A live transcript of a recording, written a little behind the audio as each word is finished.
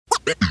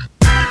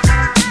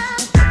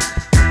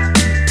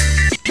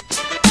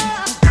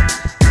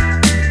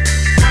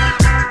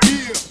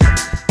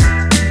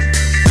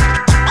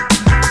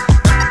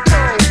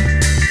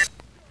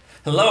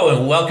Hello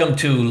and welcome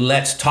to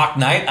Let's Talk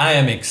Night. I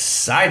am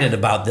excited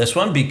about this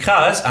one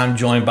because I'm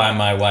joined by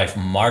my wife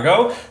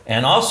Margot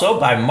and also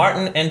by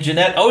Martin and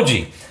Jeanette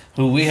Oji,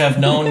 who we have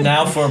known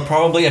now for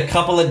probably a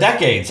couple of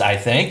decades, I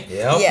think.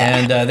 Yep. Yeah.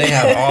 And they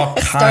have all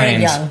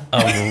kinds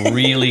of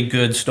really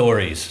good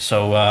stories.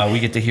 So we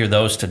get to hear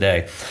those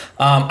today.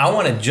 I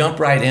want to jump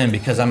right in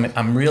because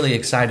I'm really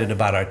excited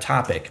about our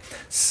topic.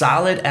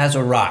 Solid as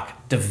a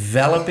rock,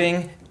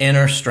 developing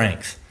inner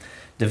strength.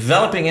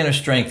 Developing inner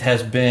strength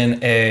has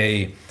been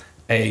a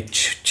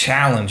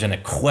challenge and a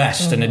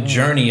quest and a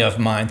journey of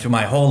mine through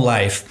my whole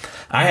life.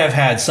 I have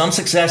had some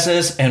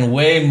successes and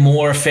way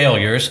more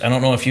failures. I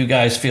don't know if you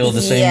guys feel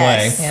the same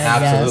way. Yeah,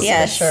 absolutely.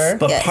 Yeah, sure.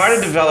 But part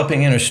of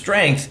developing inner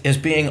strength is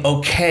being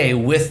okay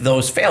with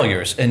those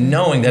failures and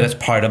knowing that it's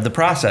part of the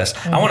process.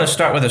 I want to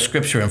start with a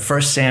scripture in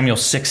 1 Samuel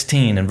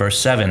 16 and verse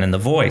 7 in the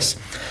Voice.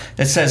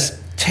 It says,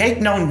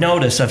 "Take no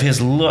notice of his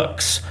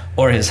looks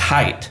or his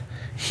height.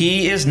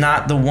 He is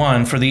not the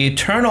one, for the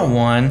Eternal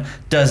One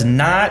does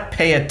not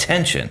pay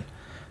attention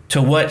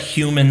to what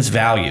humans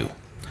value.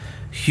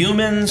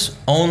 Humans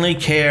only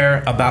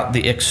care about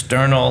the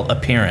external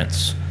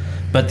appearance,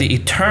 but the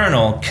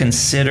Eternal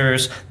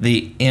considers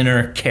the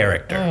inner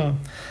character."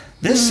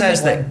 This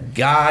says that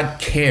God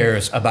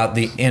cares about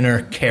the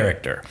inner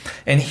character.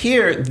 And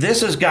here,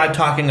 this is God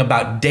talking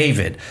about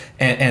David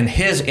and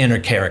his inner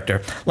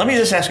character. Let me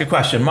just ask a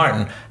question.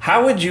 Martin,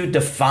 how would you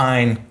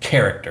define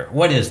character?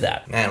 What is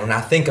that? Man, when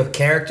I think of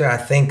character, I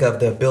think of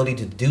the ability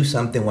to do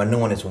something when no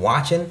one is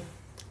watching,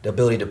 the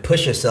ability to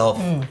push yourself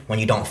when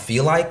you don't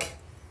feel like,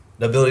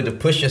 the ability to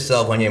push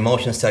yourself when your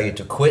emotions tell you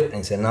to quit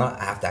and say, no,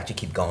 I have to actually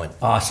keep going.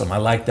 Awesome. I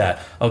like that.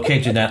 Okay,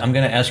 Jeanette, I'm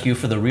going to ask you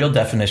for the real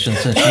definition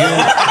since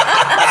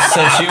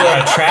you are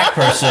a track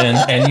person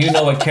and you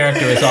know what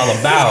character is all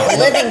about.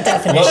 Living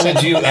definition. What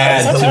would you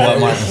add to what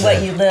Martin said?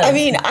 What you live. I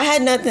mean, I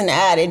had nothing to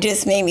add. It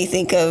just made me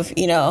think of,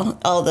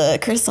 all the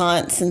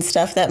croissants and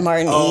stuff that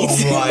Martin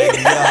eats. Oh my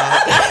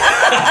God.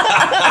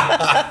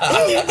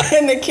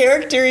 And the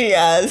character he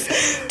has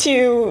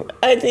to,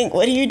 I think,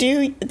 what do you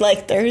do?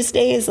 Like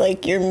Thursday is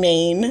like your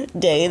main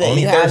day that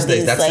Only you have Thursdays,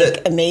 these that's like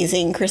it.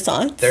 amazing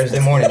croissants. Thursday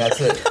morning,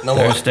 that's it. No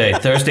more.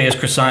 Thursday is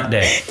croissant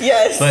day.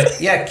 Yes. But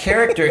yeah,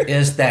 character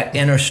is that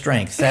inner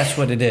strength. That's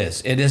what it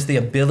is. It is the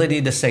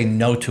ability to say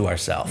no to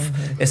ourselves.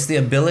 It's the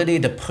ability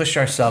to push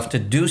ourselves to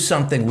do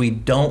something we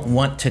don't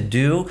want to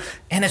do.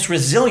 And it's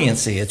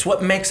resiliency. It's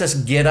what makes us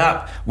get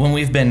up when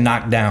we've been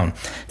knocked down.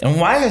 And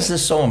why is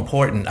this so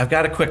important? I've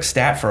got a quick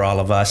stat for all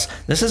of us.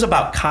 This is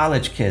about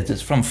college kids.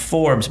 It's from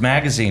Forbes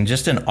magazine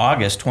just in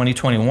August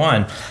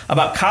 2021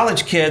 about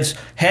college kids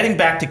heading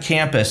back to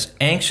campus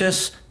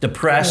anxious,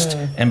 depressed,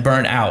 and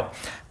burnt out.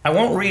 I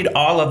won't read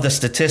all of the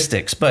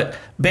statistics, but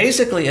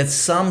basically it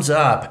sums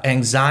up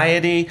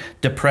anxiety,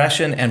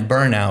 depression, and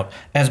burnout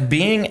as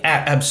being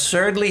at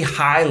absurdly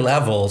high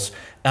levels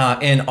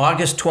in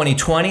August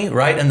 2020,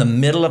 right in the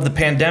middle of the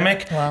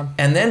pandemic. Wow.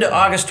 And then to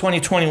August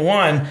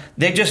 2021,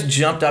 they just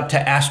jumped up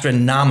to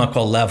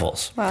astronomical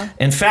levels. Wow.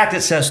 In fact,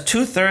 it says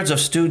 2/3 of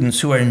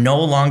students who are no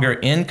longer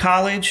in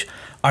college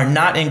are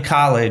not in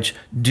college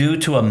due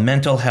to a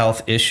mental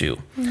health issue.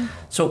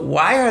 So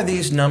why are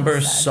these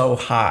numbers so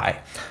high?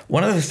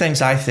 One of the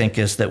things I think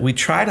is that we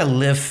try to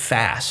live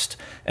fast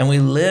and we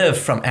live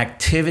from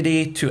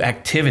activity to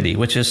activity,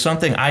 which is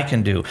something I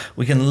can do.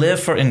 We can live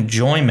for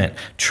enjoyment,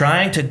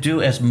 trying to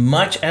do as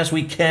much as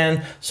we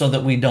can so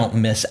that we don't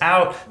miss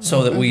out,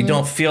 so that we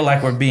don't feel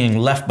like we're being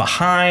left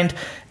behind.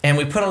 And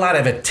we put a lot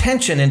of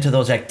attention into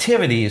those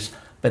activities,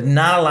 but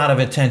not a lot of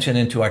attention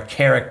into our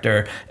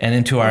character and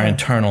into our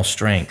internal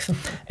strength.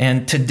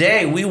 And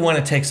today we want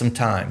to take some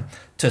time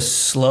to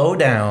slow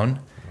down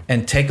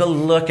and take a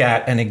look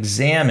at and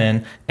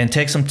examine and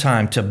take some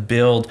time to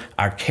build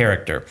our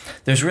character.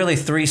 There's really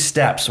 3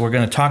 steps we're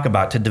going to talk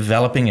about to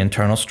developing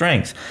internal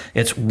strength.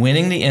 It's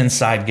winning the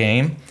inside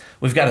game.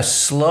 We've got to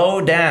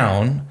slow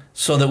down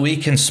so that we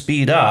can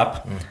speed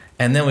up.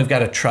 And then we've got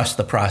to trust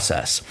the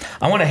process.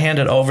 I want to hand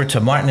it over to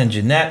Martin and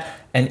Jeanette.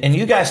 And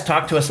you guys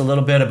talk to us a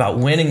little bit about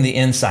winning the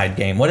inside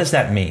game. What does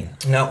that mean?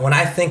 Now, when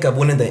I think of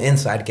winning the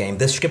inside game,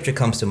 this scripture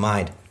comes to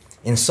mind.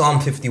 In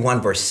Psalm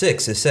 51, verse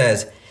 6, it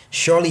says,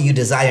 "Surely you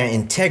desire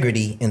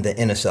integrity in the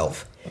inner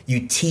self.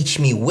 You teach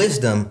me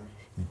wisdom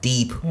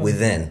deep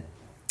within."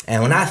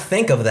 And when I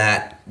think of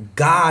that,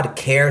 God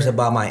cares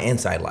about my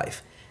inside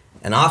life.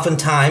 And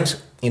oftentimes,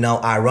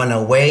 I run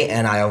away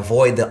and I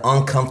avoid the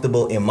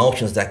uncomfortable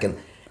emotions that can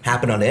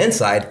happen on the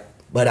inside.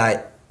 But I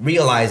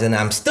realize, and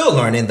I'm still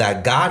learning,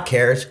 that God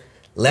cares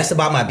less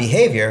about my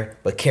behavior,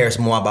 but cares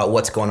more about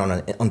what's going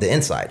on the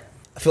inside.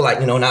 I feel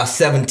like, now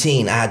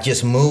 17, I had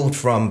just moved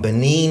from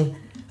Benin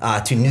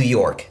to New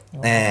York.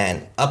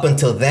 And up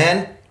until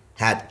then,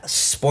 had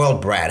spoiled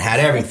brat,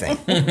 had everything.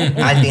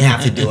 I didn't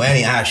have to do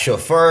anything. I had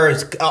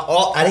chauffeurs.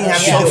 I didn't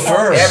have to do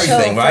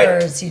everything, right?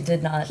 Chauffeurs, you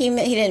did not. He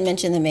didn't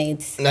mention the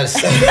maids.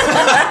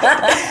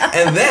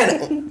 And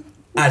then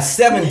At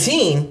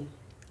 17,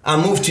 I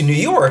moved to New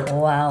York.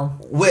 Wow.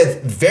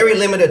 With very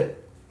limited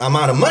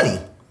amount of money.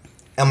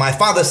 And my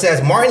father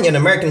says, Martin, you're an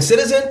American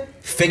citizen,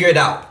 figure it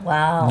out.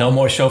 Wow. No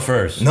more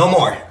chauffeurs. No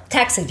more.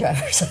 Taxi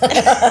drivers.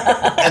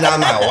 And I'm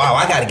like, wow,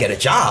 I got to get a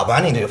job.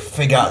 I need to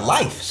figure out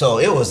life. So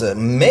it was a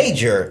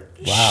major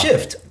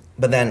shift.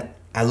 But then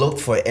I looked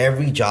for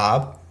every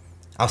job.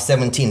 I was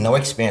 17, no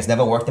experience,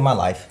 never worked in my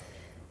life.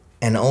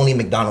 And only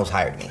McDonald's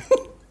hired me.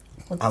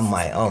 I'm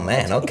like, oh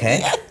man,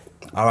 okay.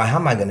 All right, how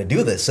am I going to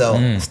do this? So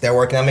I started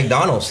working at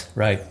McDonald's.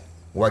 Right.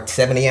 Worked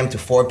 7 a.m. to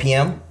 4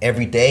 p.m.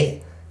 every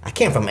day. I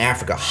came from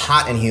Africa,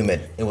 hot and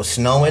humid. It was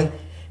snowing.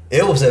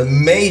 It was a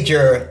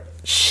major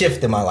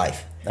shift in my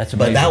life. That's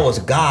amazing. But that was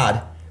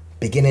God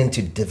beginning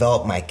to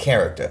develop my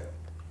character.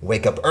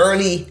 Wake up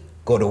early,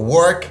 go to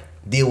work,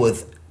 deal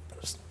with,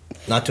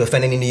 not to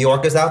offend any New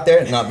Yorkers out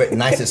there, not the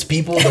nicest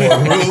people, they were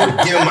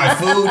rude, giving my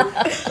food.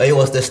 But it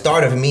was the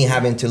start of me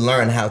having to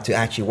learn how to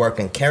actually work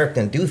in character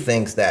and do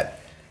things that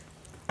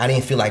I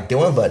didn't feel like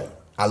doing,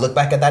 but I look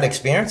back at that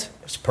experience,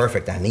 it was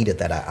perfect. I needed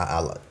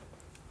that.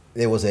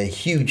 It was a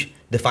huge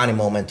defining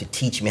moment to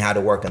teach me how to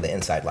work on the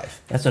inside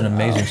life. That's an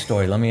amazing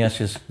story. Let me ask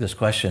you this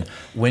question.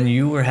 When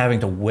you were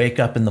having to wake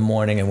up in the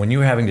morning and when you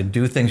were having to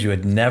do things you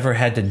had never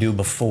had to do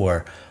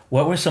before,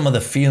 what were some of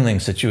the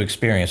feelings that you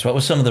experienced? What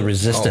was some of the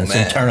resistance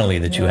internally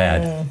that you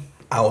had?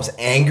 I was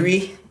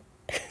angry.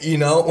 You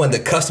know, when the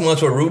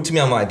customers were rude to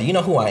me, I'm like, do you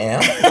know who I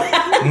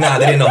am? Nah,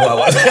 they didn't know who I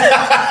was.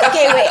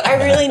 Okay, wait,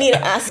 I really need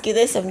to ask you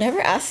this. I've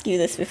never asked you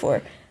this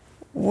before.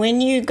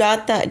 When you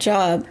got that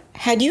job,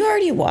 had you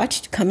already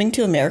watched Coming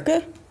to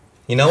America?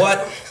 You know what?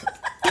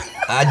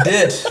 I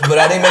did, but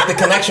I didn't make the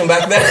connection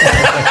back then.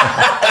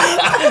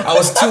 I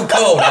was too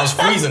cold. I was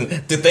freezing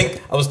to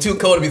think. I was too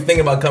cold to be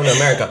thinking about coming to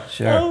America.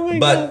 Sure. Oh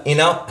But, you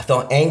know, I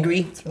felt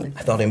angry. Really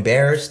I felt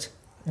embarrassed.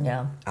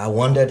 Yeah. I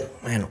wondered,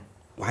 man,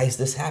 why is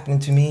this happening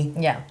to me?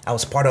 Yeah. I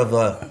was part of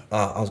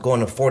I was going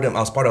to Fordham. I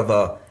was part of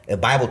a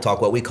Bible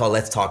talk, what we call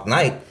Let's Talk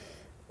Night,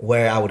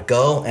 where I would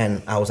go,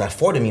 and I was at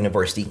Fordham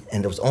University,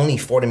 and there was only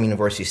Fordham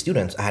University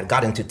students. I had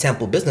got into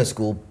Temple Business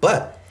School,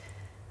 but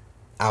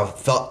I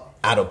felt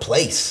out of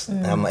place.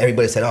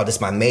 Everybody said, oh, this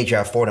is my major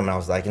at Fordham. And I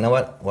was like, you know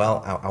what?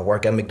 Well, I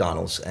work at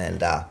McDonald's. And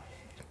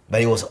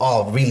but it was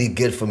all really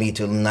good for me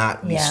to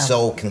not be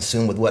so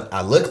consumed with what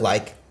I look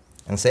like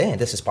and say, hey,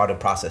 this is part of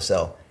the process.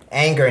 So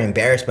anger,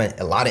 embarrassment,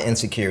 a lot of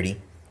insecurity.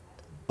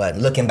 But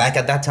looking back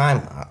at that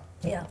time,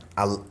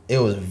 it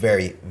was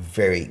very,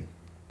 very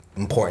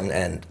important,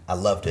 and I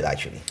loved it,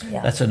 actually.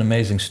 Yeah. That's an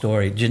amazing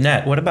story.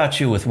 Jeanette, what about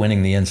you with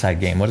winning the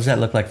inside game? What does that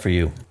look like for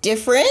you?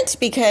 Different,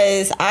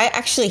 because I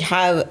actually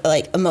have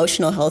like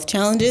emotional health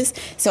challenges.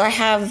 So I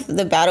have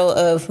the battle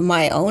of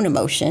my own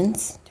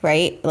emotions,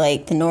 right?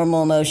 Like the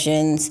normal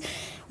emotions,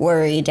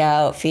 worry,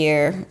 doubt,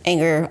 fear,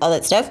 anger, all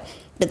that stuff.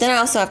 But then I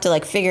also have to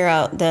like figure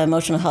out the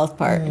emotional health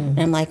part. And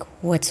I'm like,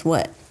 what's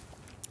what?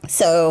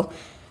 So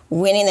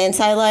winning the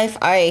inside life,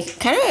 I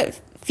kind of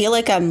feel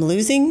like I'm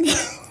losing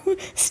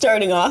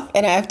starting off,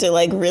 and I have to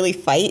like really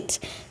fight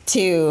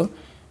to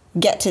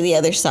get to the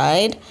other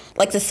side.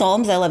 Like the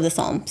Psalms, I love the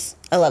Psalms.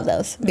 I love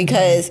those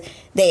because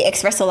they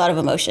express a lot of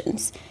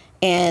emotions.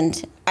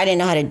 And I didn't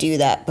know how to do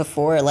that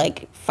before,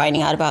 like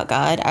finding out about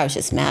God. I was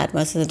just mad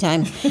most of the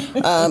time.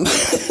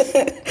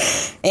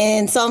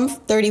 In Psalm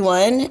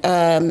 31,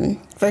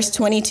 verse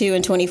 22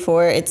 and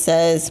 24, it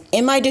says,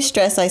 in my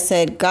distress, I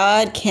said,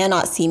 God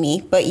cannot see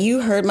me, but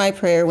you heard my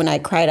prayer when I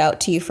cried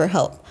out to you for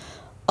help.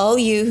 All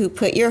you who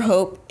put your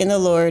hope in the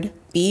Lord,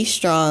 be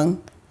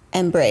strong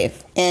and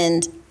brave.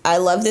 And I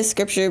love this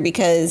scripture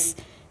because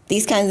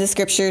these kinds of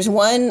scriptures,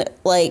 one,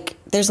 like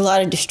there's a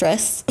lot of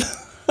distress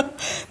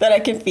that I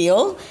can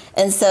feel.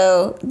 And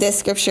so this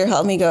scripture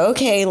helped me go,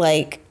 okay,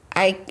 like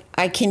I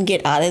can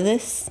get out of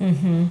this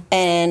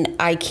and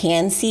I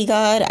can see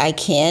God, I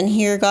can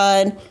hear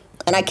God,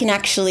 and I can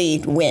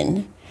actually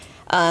win.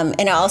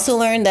 And I also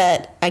learned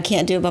that I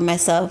can't do it by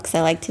myself because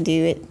I like to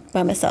do it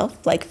by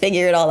myself, like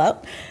figure it all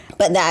out.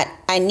 But that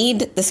I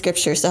need the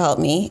scriptures to help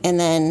me. And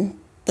then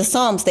the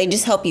Psalms, they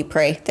just help you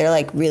pray. They're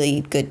like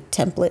really good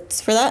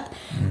templates for that.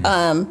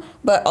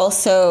 But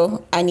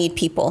also I need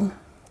people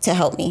to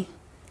help me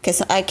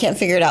because I can't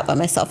figure it out by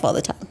myself all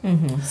the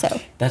time.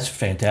 So That's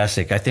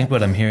fantastic. I think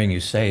what I'm hearing you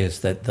say is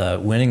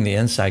that winning the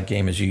inside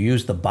game is you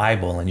use the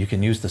Bible and you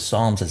can use the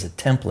Psalms as a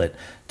template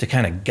to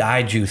kind of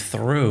guide you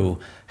through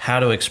how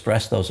to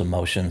express those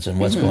emotions and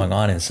what's going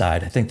on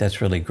inside. I think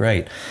that's really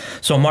great.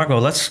 So Margot,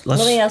 let's Let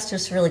me ask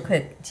just really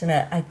quick,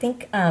 Jeanette. I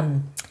think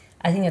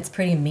it's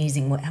pretty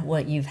amazing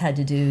what you've had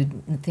to do,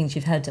 the things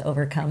you've had to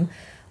overcome.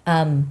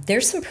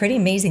 There's some pretty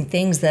amazing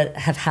things that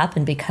have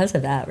happened because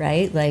of that,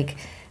 right? Like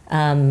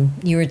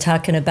you were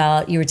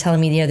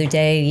telling me the other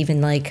day, even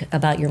like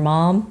about your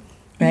mom,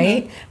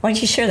 right? Why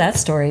don't you share that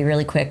story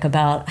really quick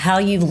about how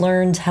you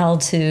learned how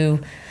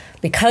to,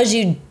 because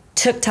you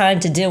took time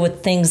to deal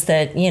with things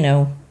that, you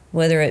know,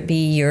 whether it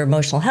be your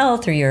emotional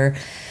health or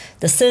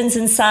the sins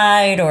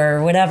inside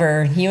or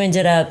whatever, you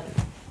ended up,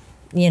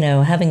 you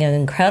know, having an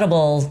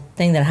incredible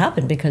thing that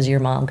happened because of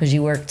your mom, because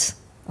you worked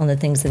on the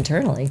things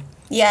internally.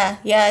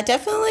 Yeah,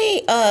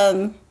 definitely.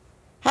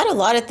 Had a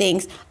lot of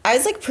things. I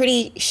was like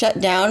pretty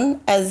shut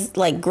down as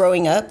like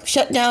growing up.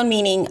 Shut down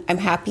meaning I'm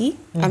happy,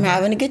 I'm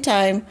having a good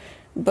time,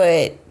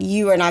 but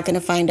you are not going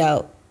to find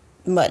out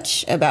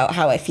much about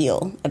how I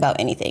feel about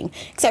anything,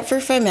 except for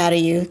if I'm mad at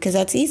you, because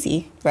that's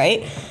easy,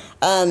 right?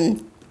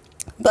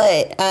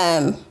 But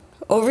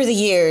over the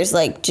years,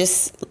 like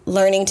just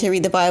learning to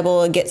read the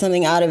Bible and get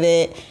something out of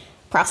it,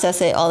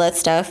 process it, all that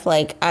stuff,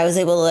 like I was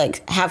able to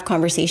like have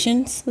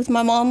conversations with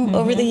my mom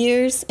over the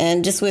years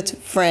and just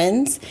with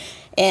friends.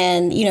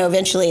 And, you know,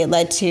 eventually it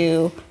led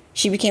to,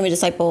 she became a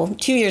disciple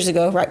 2 years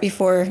ago, right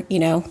before, you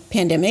know,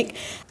 pandemic.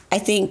 I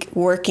think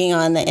working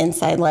on the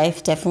inside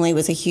life definitely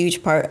was a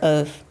huge part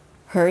of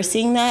her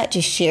seeing that,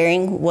 just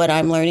sharing what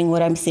I'm learning,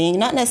 what I'm seeing.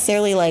 Not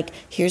necessarily like,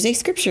 here's a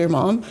scripture,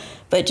 Mom,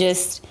 but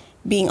just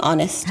being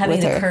honest Having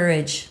with her. the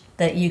courage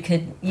that you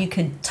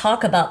could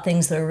talk about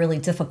things that are really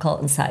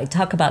difficult inside.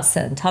 Talk about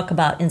sin. Talk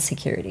about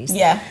insecurities.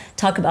 Yeah.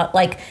 Talk about,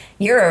 like,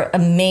 you're a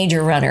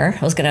major runner.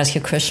 I was going to ask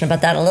you a question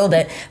about that in a little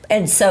bit.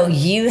 And so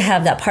you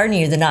have that part in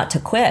you, the not to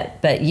quit,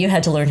 but you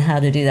had to learn how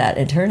to do that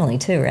internally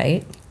too,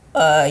 right?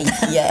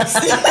 Yes.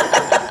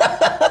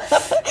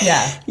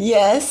 Yeah.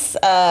 Yes.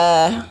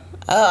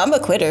 I'm a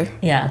quitter.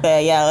 Yeah.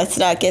 But yeah, let's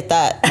not get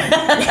that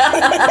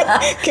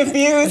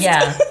confused.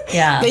 Yeah.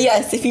 Yeah. But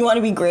yes, if you want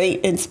to be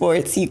great in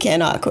sports, you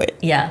cannot quit.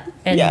 Yeah.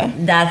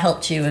 And that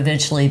helped you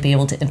eventually be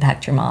able to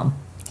impact your mom.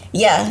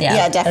 Yeah,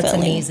 definitely. That's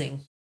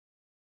amazing.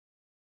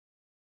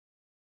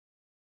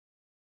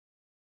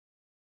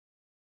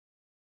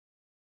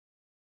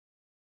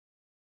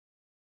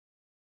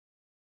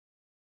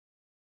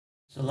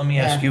 So let me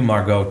ask you,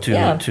 Margot,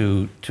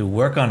 to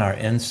work on our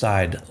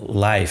inside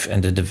life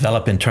and to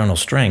develop internal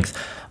strength.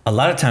 A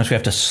lot of times we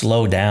have to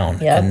slow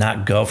down and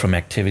not go from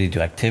activity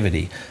to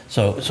activity.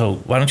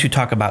 So why don't you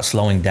talk about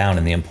slowing down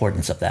and the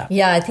importance of that?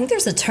 Yeah, I think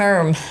there's a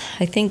term.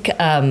 I think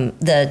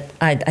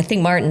I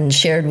think Martin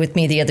shared with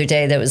me the other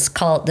day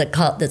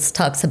that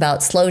talks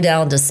about slow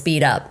down to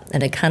speed up,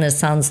 and it kind of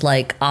sounds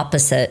like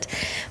opposite,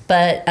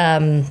 but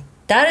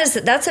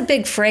that's a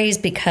big phrase,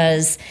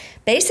 because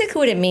basically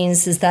what it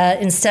means is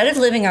that instead of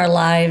living our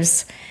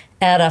lives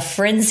at a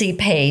frenzy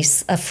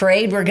pace,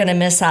 afraid we're going to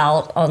miss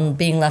out on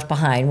being left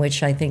behind,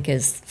 which I think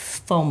is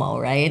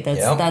FOMO, right?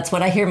 That's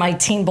what I hear my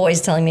teen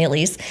boys telling me, at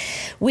least.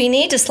 We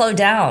need to slow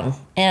down,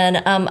 and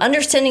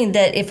understanding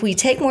that if we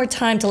take more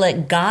time to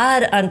let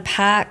God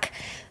unpack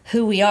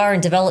who we are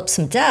and develop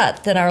some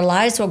depth, then our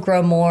lives will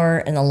grow more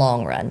in the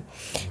long run.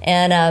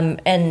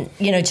 And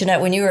you know,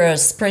 Jeanette, when you were a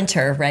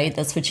sprinter, right?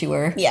 That's what you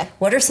were. Yeah.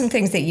 What are some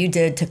things that you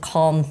did to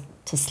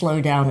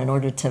slow down in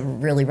order to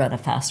really run a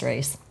fast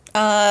race?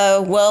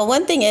 Well,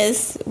 one thing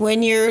is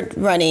when you're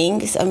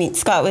running, I mean,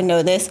 Scott would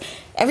know this,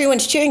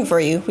 everyone's cheering for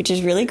you, which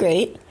is really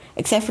great,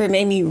 except for it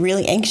made me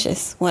really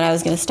anxious when I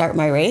was going to start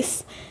my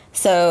race.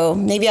 So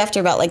maybe after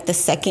about like the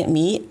second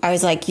meet, I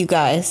was like, you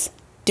guys,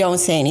 don't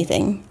say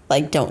anything.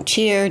 Like, don't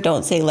cheer.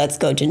 Don't say, let's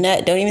go,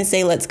 Jeanette. Don't even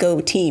say, let's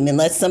go, team,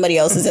 unless somebody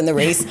else is in the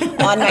race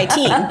on my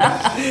team.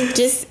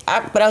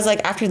 But I was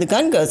like, after the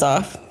gun goes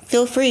off,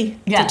 feel free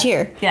to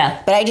cheer.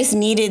 Yeah. But I just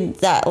needed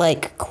that,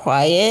 like,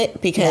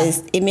 quiet,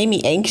 because it made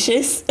me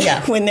anxious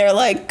when they're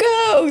like,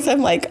 go. So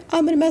I'm like,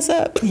 I'm going to mess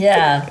up.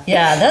 Yeah,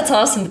 that's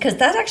awesome, because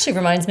that actually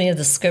reminds me of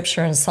the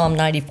scripture in Psalm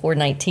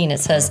 94:19. It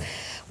says,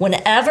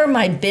 whenever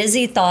my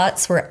busy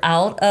thoughts were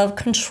out of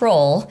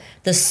control,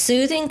 the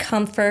soothing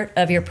comfort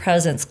of your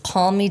presence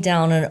calmed me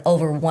down and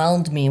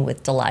overwhelmed me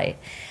with delight.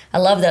 I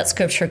love that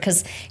scripture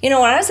because, you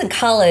know, when I was in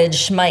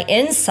college, my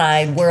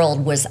inside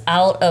world was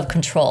out of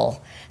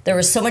control. There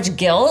was so much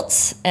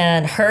guilt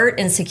and hurt,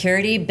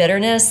 insecurity,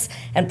 bitterness,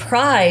 and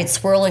pride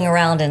swirling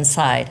around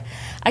inside.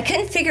 I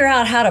couldn't figure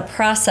out how to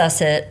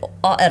process it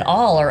at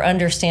all or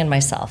understand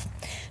myself.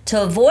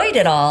 To avoid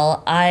it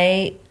all,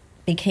 I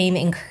became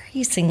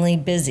increasingly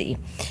busy.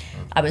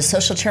 I was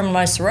social chairman of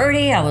my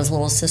sorority. I was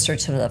little sister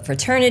to the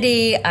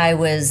fraternity. I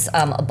was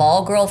a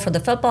ball girl for the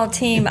football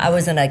team. I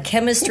was in a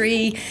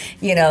chemistry,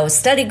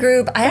 study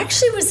group. I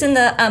actually was in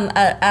the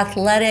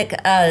athletic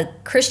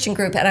Christian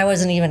group, and I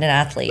wasn't even an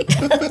athlete.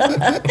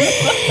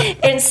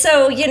 And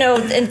so,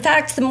 in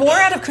fact, the more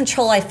out of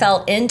control I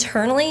felt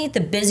internally,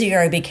 the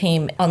busier I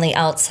became on the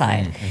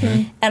outside.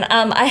 Mm-hmm. And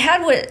I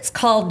had what's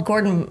called,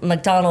 Gordon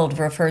MacDonald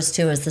refers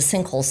to as the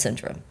sinkhole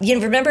syndrome. You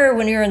remember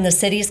when you were in the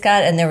city,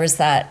 Scott, and there was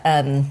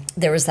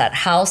that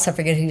house, I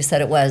forget who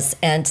said it was,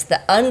 and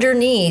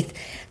underneath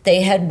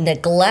they had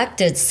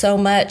neglected so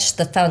much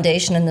the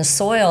foundation and the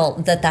soil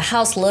that the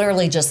house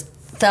literally just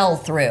fell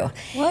through.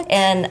 What?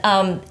 And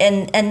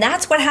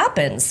that's what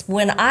happens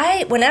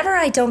whenever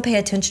I don't pay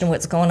attention to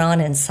what's going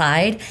on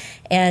inside,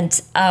 and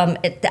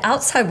the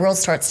outside world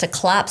starts to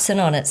collapse in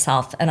on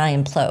itself, and I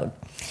implode.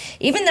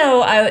 Even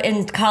though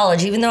in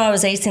college, even though I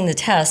was acing the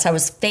test, I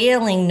was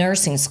failing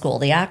nursing school,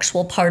 the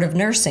actual part of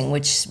nursing,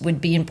 which would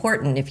be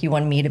important if you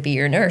wanted me to be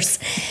your nurse,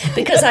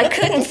 because I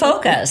couldn't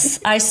focus.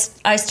 I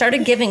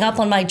started giving up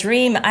on my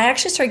dream. I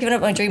actually started giving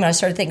up on my dream, and I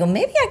started thinking, well,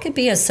 maybe I could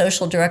be a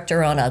social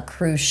director on a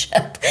cruise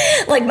ship.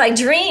 Like my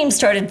dream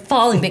started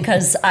falling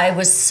because I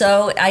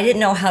didn't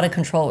know how to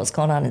control what was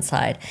going on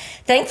inside.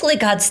 Thankfully,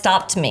 God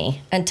stopped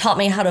me and taught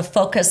me how to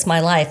focus my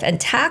life and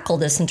tackle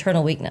this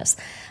internal weakness.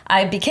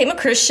 I became a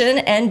Christian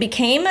and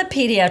became a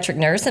pediatric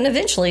nurse and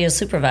eventually a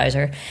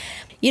supervisor.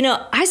 You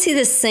know, I see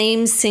the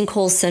same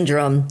sinkhole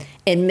syndrome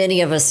in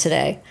many of us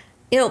today.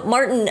 You know,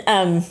 Martin,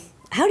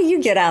 how do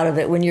you get out of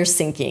it when you're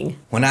sinking?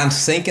 When I'm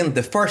sinking,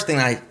 the first thing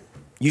I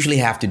usually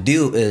have to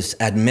do is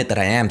admit that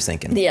I am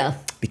sinking. Yeah.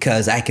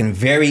 Because I can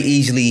very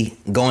easily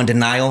go in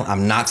denial.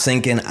 I'm not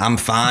sinking. I'm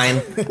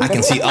fine. I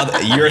can see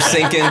you're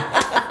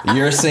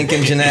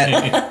sinking,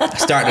 Jeanette. I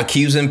start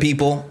accusing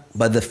people.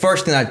 But the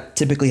first thing that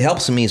typically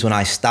helps me is when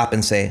I stop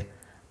and say,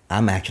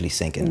 I'm actually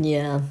sinking.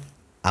 Yeah.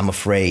 I'm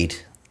afraid.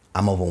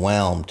 I'm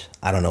overwhelmed.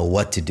 I don't know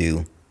what to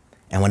do.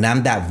 And when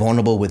I'm that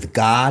vulnerable with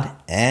God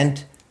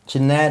and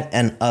Jeanette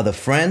and other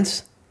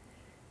friends,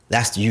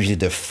 that's usually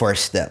the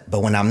first step.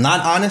 But when I'm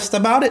not honest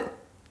about it,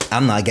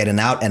 I'm not getting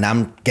out, and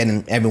I'm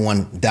getting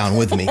everyone down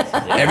with me.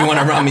 Everyone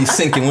around me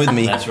sinking with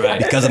me. That's right.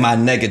 Because of my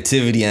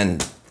negativity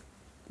and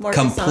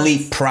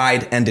complete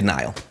pride and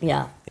denial.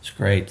 Yeah. It's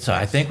great. So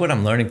I think what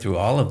I'm learning through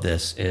all of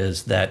this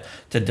is that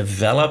to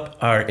develop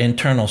our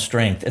internal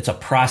strength, it's a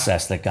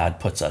process that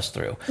God puts us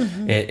through.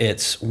 Mm-hmm.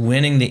 It's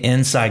winning the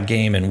inside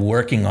game and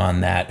working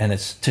on that. And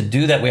it's to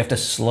do that, we have to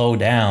slow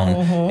down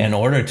in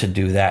order to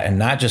do that and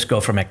not just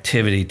go from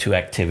activity to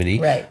activity,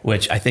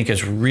 which I think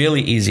is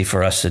really easy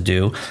for us to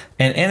do.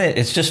 And in it,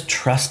 it's just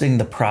trusting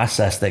the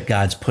process that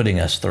God's putting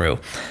us through.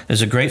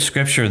 There's a great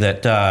scripture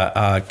that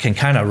can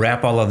kind of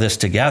wrap all of this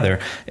together.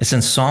 It's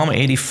in Psalm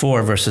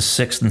 84, verses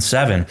 6 and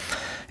 7.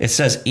 It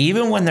says,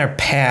 even when their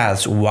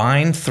paths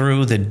wind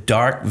through the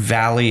dark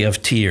valley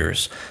of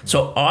tears.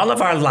 So all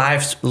of our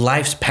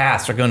life's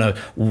paths are going to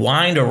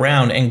wind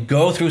around and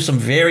go through some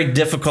very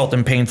difficult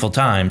and painful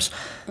times.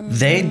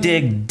 They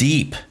dig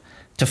deep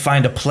to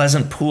find a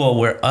pleasant pool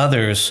where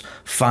others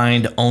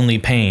find only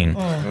pain.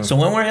 So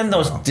when we're in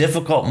those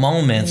difficult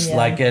moments,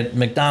 like at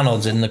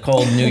McDonald's in the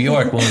cold New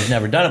York when we've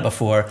never done it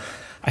before,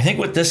 I think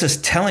what this is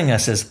telling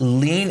us is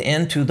lean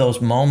into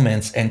those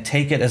moments and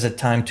take it as a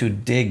time to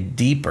dig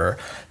deeper,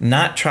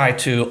 not try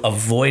to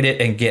avoid it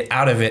and get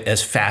out of it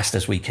as fast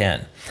as we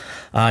can.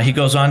 He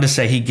goes on to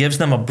say, he gives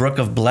them a brook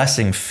of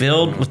blessing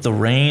filled with the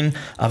rain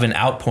of an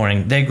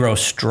outpouring. They grow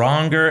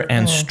stronger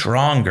and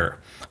stronger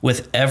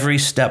with every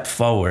step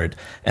forward,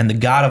 and the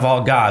God of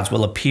all gods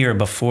will appear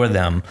before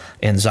them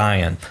in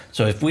Zion.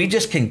 So if we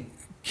just can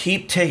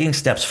keep taking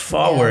steps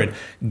forward,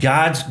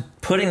 God's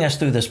putting us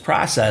through this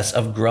process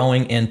of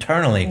growing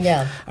internally.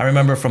 I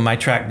remember from my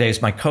track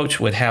days, my coach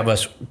would have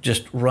us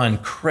just run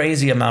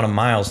crazy amount of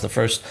miles the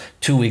first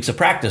 2 weeks of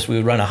practice. We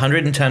would run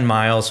 110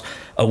 miles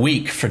a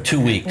week for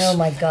 2 weeks. Oh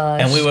my gosh.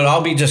 And we would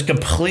all be just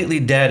completely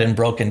dead and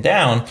broken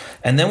down.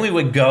 And then we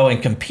would go and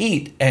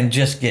compete and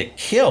just get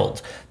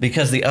killed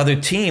because the other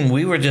team,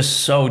 we were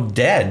just so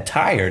dead,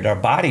 tired. Our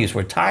bodies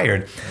were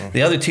tired.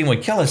 The other team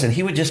would kill us, and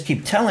he would just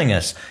keep telling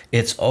us,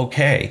 it's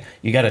okay.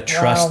 You got to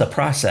trust the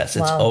process.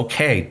 It's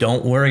okay.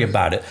 Don't worry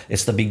about it.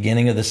 It's the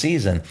beginning of the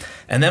season.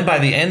 And then by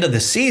the end of the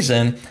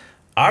season,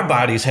 our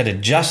bodies had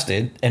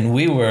adjusted and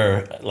we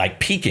were like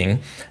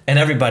peaking, and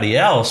everybody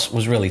else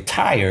was really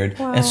tired.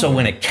 And so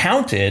when it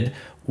counted,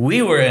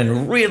 we were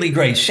in really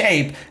great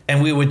shape,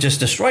 and we would just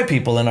destroy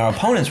people. And our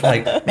opponents were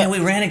like, man, we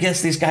ran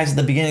against these guys at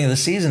the beginning of the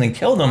season and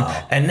killed them.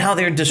 And now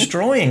they're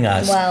destroying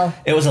us.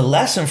 It was a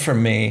lesson for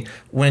me.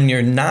 When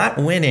you're not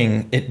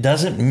winning, it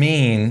doesn't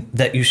mean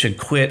that you should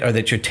quit or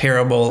that you're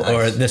terrible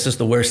or this is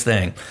the worst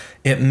thing.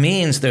 It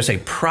means there's a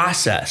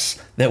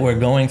process that we're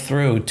going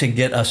through to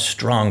get us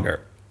stronger.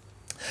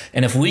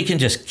 And if we can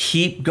just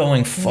keep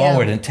going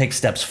forward and take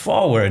steps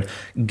forward,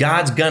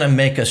 God's going to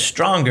make us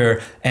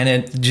stronger. And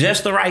at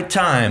just the right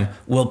time,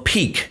 we'll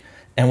peak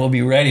and we'll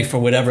be ready for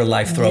whatever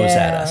life throws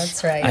at us.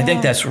 That's right. I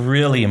think that's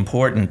really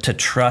important, to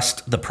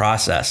trust the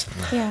process.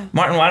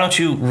 Martin, why don't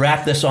you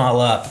wrap this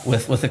all up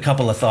with a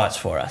couple of thoughts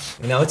for us?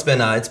 You know, it's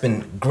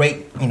been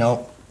great,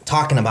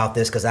 talking about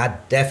this, because I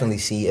definitely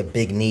see a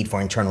big need for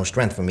internal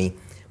strength for me.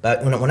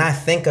 But when I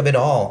think of it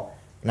all,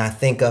 when I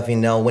think of,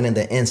 winning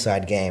the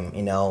inside game,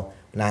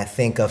 when I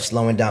think of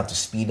slowing down to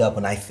speed up,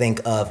 when I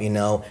think of,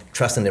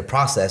 trusting the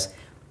process,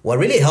 what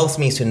really helps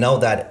me is to know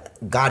that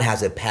God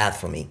has a path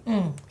for me.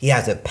 He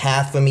has a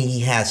path for me.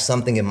 He has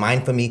something in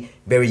mind for me,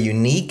 very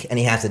unique, and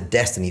he has a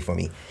destiny for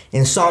me.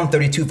 In Psalm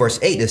 32, verse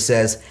 8, it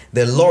says,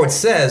 the Lord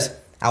says,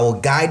 I will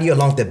guide you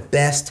along the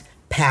best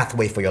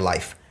pathway for your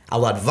life. I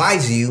will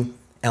advise you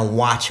and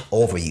watch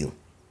over you.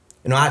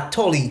 I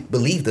totally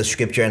believe the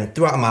scripture, and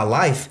throughout my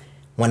life,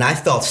 when I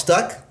felt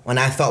stuck, when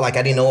I felt like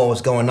I didn't know what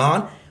was going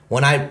on,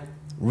 when I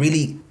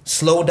really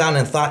slowed down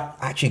and thought,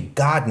 actually,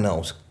 God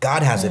knows.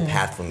 God has a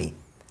path for me.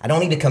 I don't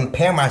need to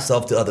compare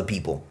myself to other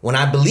people. When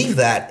I believe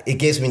that, it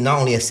gives me not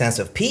only a sense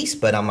of peace,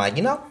 but I'm like,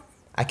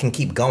 I can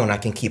keep going. I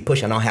can keep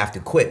pushing. I don't have to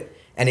quit.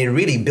 And it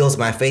really builds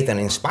my faith and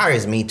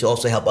inspires me to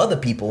also help other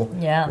people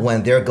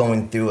when they're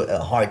going through a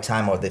hard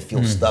time or they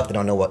feel stuck. They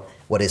don't know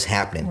what is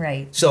happening.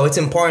 Right. So it's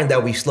important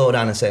that we slow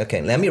down and say,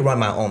 okay, let me run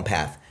my own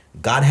path.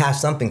 God has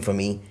something for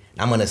me.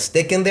 I'm going to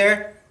stick in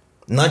there,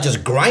 not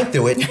just grind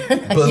through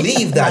it,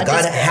 believe that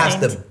God has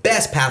the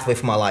best pathway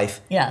for my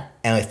life. Yeah.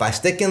 And if I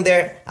stick in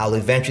there, I'll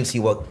eventually see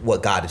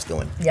what God is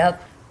doing.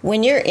 Yep.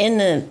 When you're in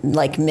the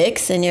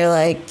mix and you're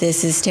like,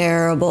 this is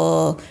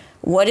terrible,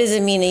 what does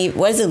it mean?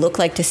 What does it look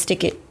like to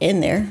stick it in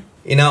there?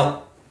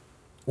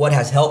 What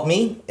has helped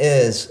me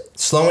is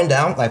slowing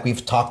down, like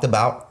we've talked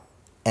about,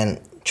 and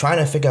trying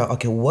to figure out,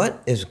 okay,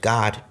 what is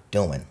God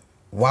doing?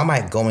 Why am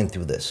I going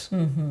through this?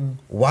 Mm-hmm.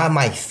 Why am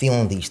I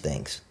feeling these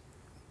things?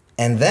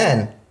 And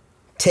then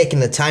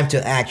taking the time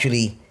to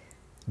actually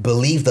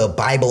believe the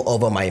Bible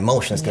over my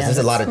emotions, because there's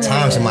a lot of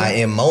times when my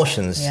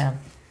emotions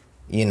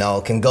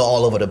can go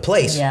all over the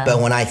place. Yeah.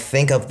 But when I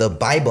think of the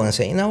Bible and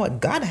say, you know what,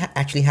 God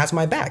actually has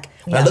my back.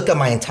 When I look at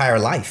my entire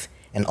life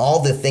and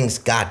all the things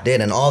God did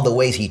and all the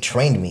ways he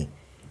trained me,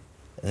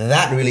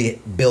 that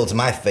really builds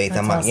my faith.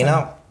 I'm like,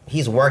 awesome.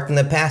 He's worked in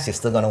the past, he's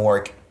still going to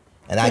work.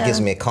 And that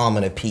gives me a calm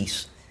and a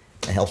peace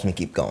and helps me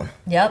keep going.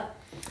 Yep.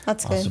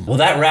 That's awesome. good. Well,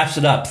 that wraps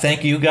it up.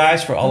 Thank you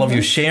guys for all of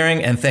your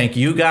sharing, and thank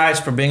you guys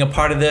for being a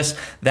part of this.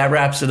 That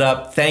wraps it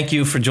up. Thank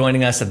you for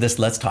joining us at this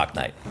Let's Talk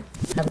night.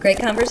 Have a great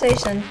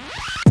conversation.